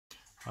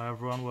Hi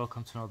everyone,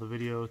 welcome to another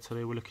video.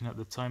 Today we're looking at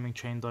the timing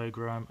chain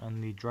diagram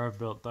and the drive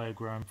belt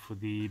diagram for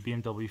the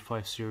BMW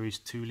 5 Series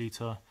 2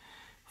 litre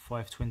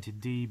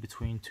 520D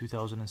between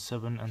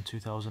 2007 and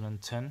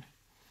 2010.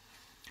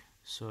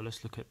 So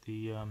let's look at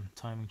the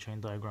timing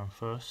chain diagram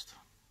first.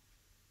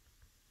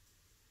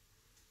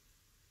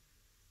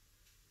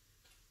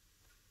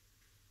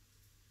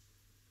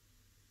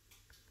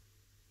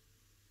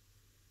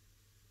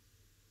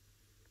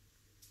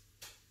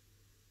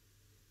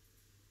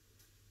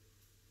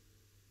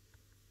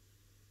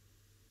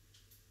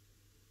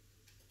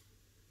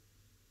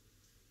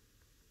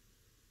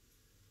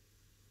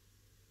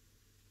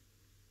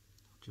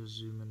 Just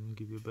zoom in and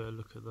give you a better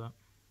look at that.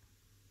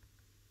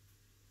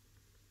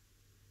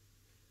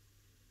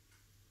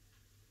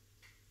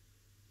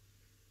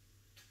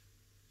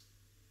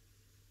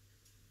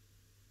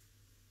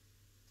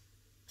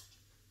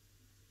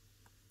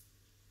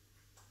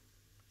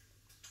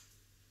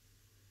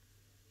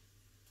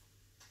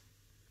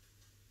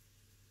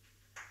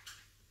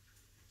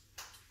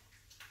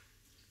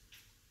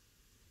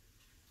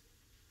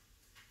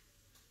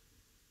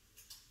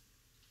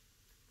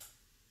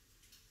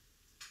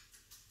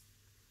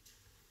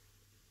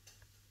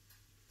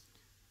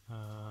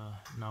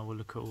 Now we'll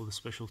look at all the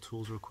special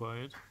tools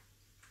required.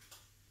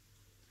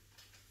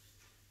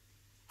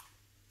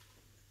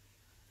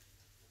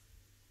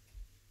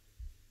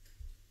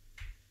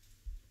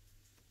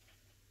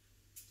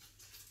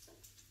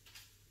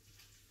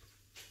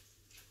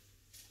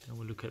 And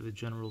we'll look at the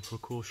general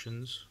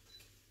precautions.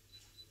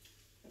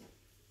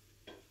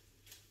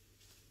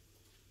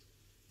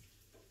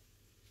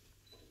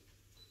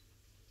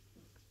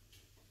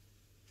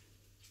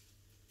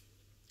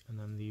 And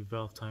then the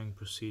valve timing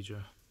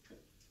procedure.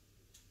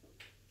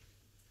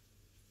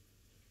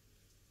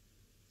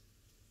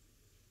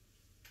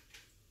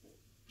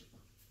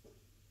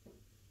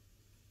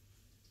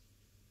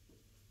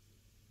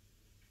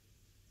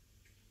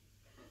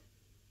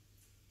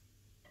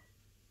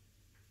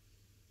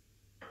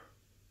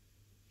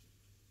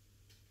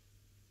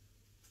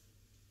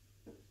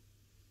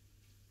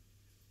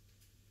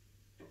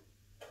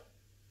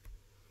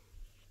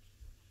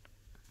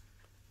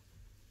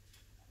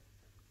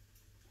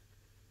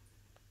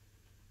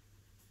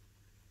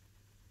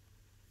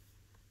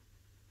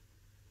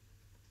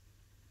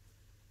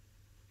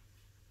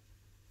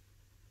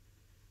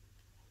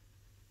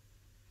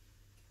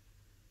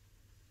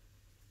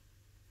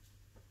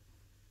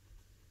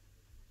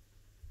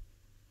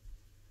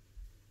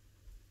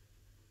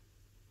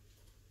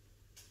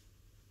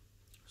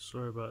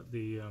 Sorry about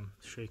the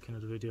shaking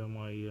of the video.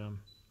 My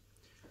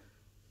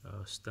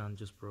stand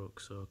just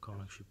broke, so I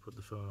can't actually put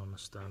the phone on the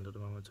stand at the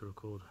moment to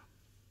record.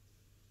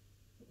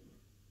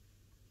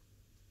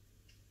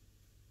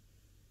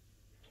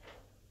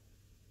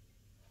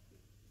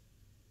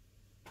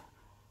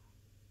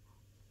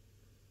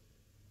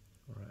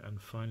 Alright,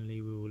 and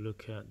finally we will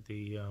look at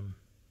the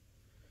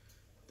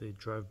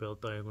drive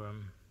belt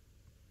diagram,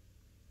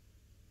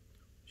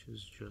 which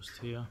is just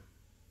here.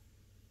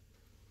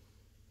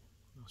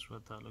 That's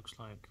what that looks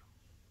like.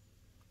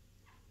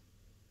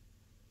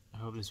 I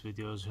hope this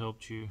video has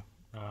helped you.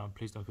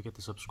 Please don't forget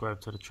to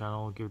subscribe to the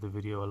channel, give the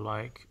video a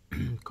like,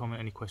 comment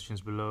any questions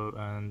below,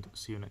 and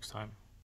see you next time.